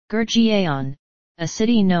Gurgaon, a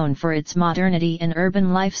city known for its modernity and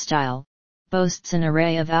urban lifestyle, boasts an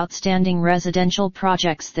array of outstanding residential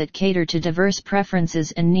projects that cater to diverse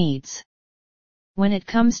preferences and needs. When it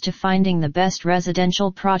comes to finding the best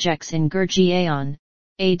residential projects in Gurgaon,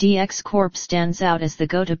 ADX CORP stands out as the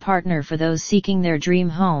go-to partner for those seeking their dream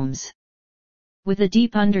homes. With a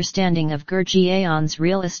deep understanding of Gurgaon's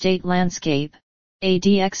real estate landscape,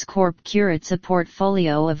 ADX CORP curates a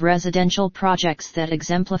portfolio of residential projects that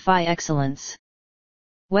exemplify excellence.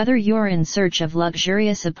 Whether you're in search of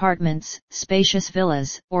luxurious apartments, spacious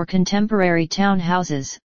villas, or contemporary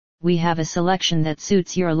townhouses, we have a selection that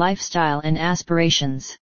suits your lifestyle and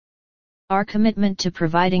aspirations. Our commitment to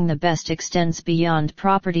providing the best extends beyond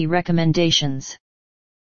property recommendations.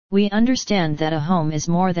 We understand that a home is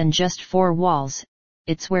more than just four walls,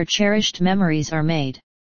 it's where cherished memories are made.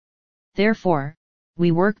 Therefore,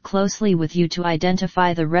 we work closely with you to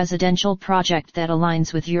identify the residential project that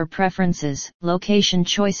aligns with your preferences, location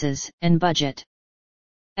choices, and budget.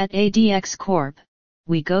 At ADX Corp,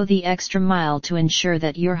 we go the extra mile to ensure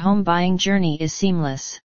that your home buying journey is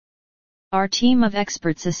seamless. Our team of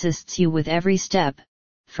experts assists you with every step,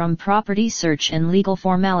 from property search and legal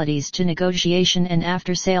formalities to negotiation and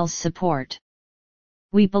after-sales support.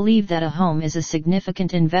 We believe that a home is a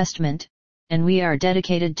significant investment, and we are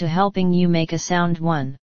dedicated to helping you make a sound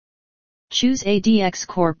one. Choose ADX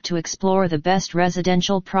Corp to explore the best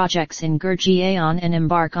residential projects in Gurgaon and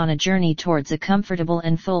embark on a journey towards a comfortable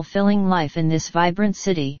and fulfilling life in this vibrant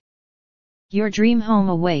city. Your dream home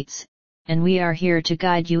awaits, and we are here to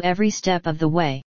guide you every step of the way.